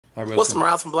Hi, What's Wilson.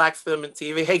 Morales from Black Film and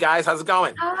TV? Hey guys, how's it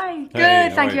going? Hi, Hey, good,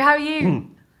 how thank are you. you? How are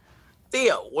you?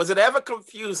 Theo, was it ever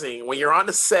confusing when you're on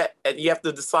the set and you have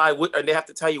to decide what, and they have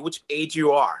to tell you which age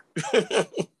you are?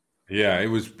 Yeah, it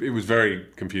was very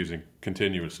confusing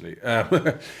continuously.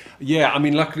 Yeah, I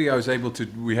mean, luckily I was able to.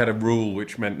 We had a rule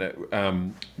which meant that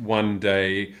one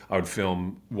day I would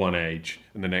film one age,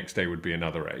 and the next day would be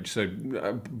another age. So,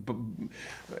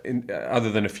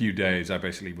 other than a few days, I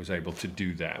basically was able to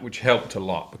do that, which helped a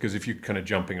lot because if you're kind of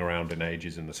jumping around in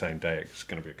ages in the same day, it's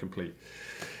going to be a complete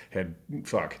head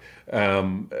fuck.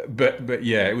 But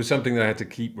yeah, it was something that I had to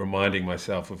keep reminding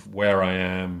myself of where I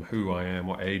am, who I am,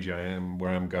 what age I am,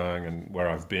 where I'm going, and where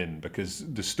I've been. Because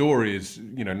the story is,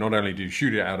 not only do you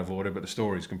shoot it out of order, but the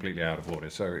story is completely out of order.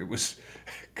 So it was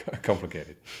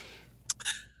complicated.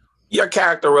 Your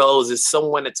character Rose is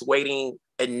someone that's waiting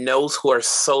and knows who her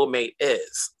soulmate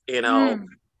is. Mm.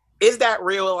 Is that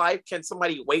real life? Can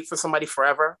somebody wait for somebody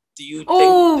forever? Do you think it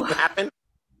Oh, can happen?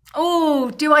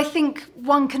 do I think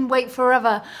one can wait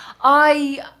forever?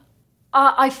 I,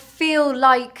 I feel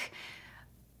like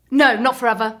no, not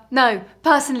forever. No,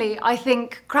 personally, I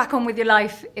think crack on with your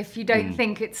life if you don't Mm.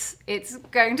 think it's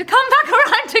going to come back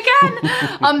around again.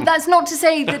 That's not to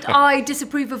say that I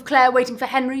disapprove of Claire waiting for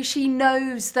Henry. She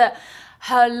knows that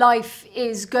her life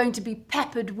is going to be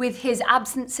peppered with his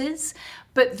absences,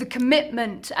 but the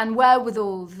commitment and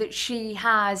wherewithal that she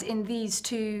has in these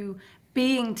two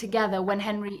being together when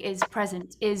Henry is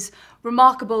present is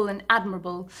remarkable and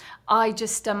admirable. I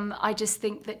just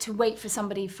think that to wait for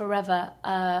somebody forever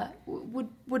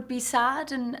would be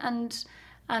sad,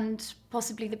 and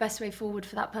possibly the best way forward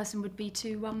for that person would be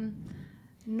to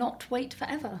not wait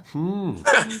forever and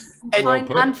And Well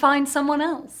put. find someone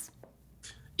else.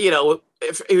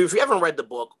 if you haven't read the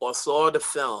book or saw the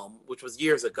film, which was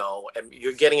years ago, and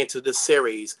you're getting into this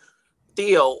series,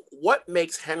 Theo, what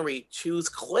makes Henry choose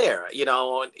Claire?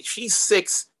 She's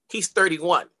 6, he's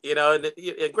 31. And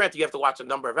granted, you have to watch a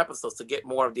number of episodes to get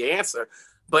more of the answer.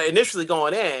 But initially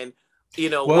going in,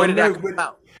 where Well, did that no, come but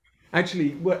about?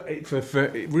 actually, for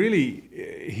really,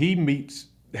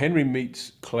 Henry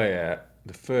meets Claire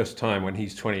the first time when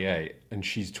he's 28 and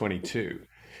she's 22.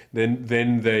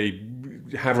 Then they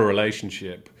have a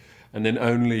relationship, and then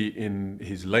only in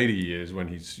his later years, when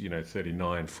he's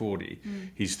 39, 40,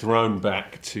 he's thrown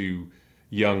back to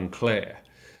young Claire.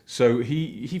 So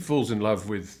he falls in love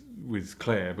with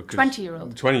Claire because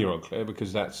 20-year-old. 20-year-old Claire,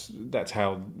 because that's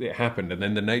how it happened. And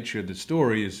then the nature of the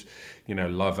story is,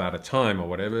 love out of time or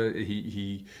whatever.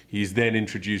 He's then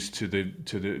introduced to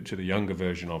the younger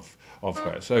version of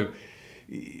her. So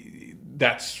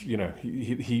that's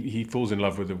he falls in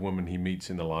love with a woman he meets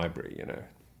in the library.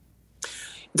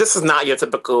 This is not your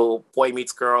typical boy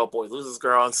meets girl, boy loses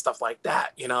girl, and stuff like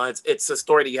that. It's a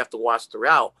story that you have to watch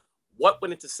throughout. What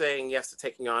went into saying yes to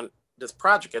taking on this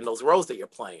project and those roles that you're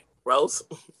playing? Rose?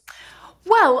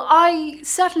 Well, I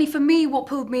certainly, for me, what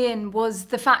pulled me in was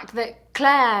the fact that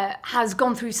Claire has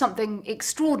gone through something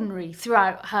extraordinary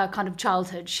throughout her kind of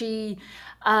childhood.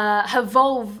 My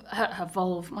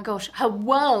gosh, her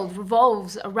world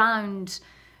revolves around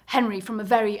Henry from a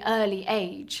very early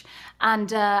age,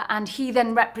 and he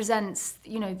then represents,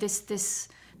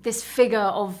 this figure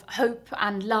of hope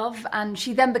and love, and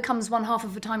she then becomes one half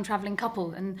of a time traveling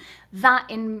couple, and that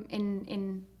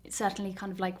in certainly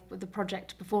kind of like with the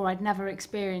project before, I'd never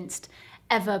experienced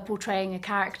ever portraying a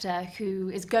character who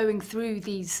is going through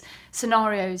these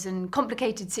scenarios and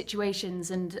complicated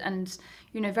situations and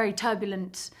very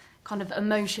turbulent kind of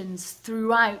emotions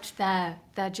throughout their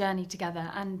journey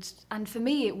together, and for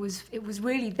me it was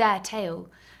really their tale,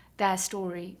 their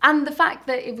story, and the fact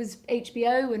that it was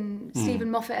HBO and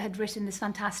Steven Moffat had written this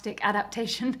fantastic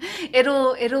adaptation, it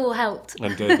all helped.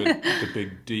 And David, the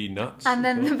big D nuts And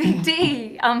as then well. the big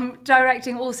D,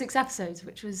 directing all 6 episodes,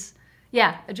 which was,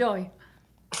 yeah, a joy.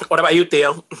 What about you,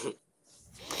 Theo?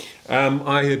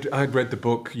 I had read the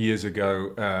book years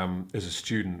ago as a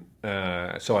student,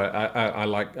 so I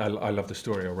love the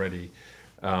story already.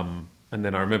 And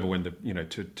then I remember when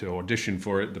to audition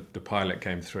for it, the pilot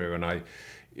came through, and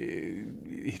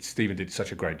Stephen did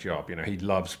such a great job. He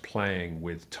loves playing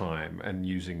with time and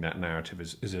using that narrative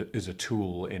as a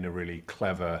tool in a really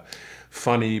clever,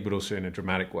 funny, but also in a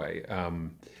dramatic way.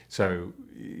 So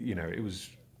it was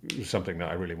something that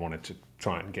I really wanted to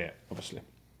try and get, obviously.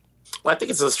 Well, I think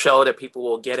it's a show that people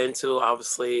will get into.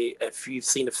 Obviously, if you've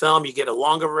seen the film, you get a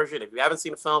longer version. If you haven't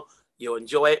seen the film, you'll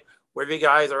enjoy it. Wherever you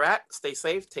guys are at, stay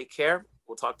safe, take care.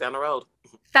 We'll talk down the road.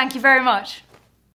 Thank you very much.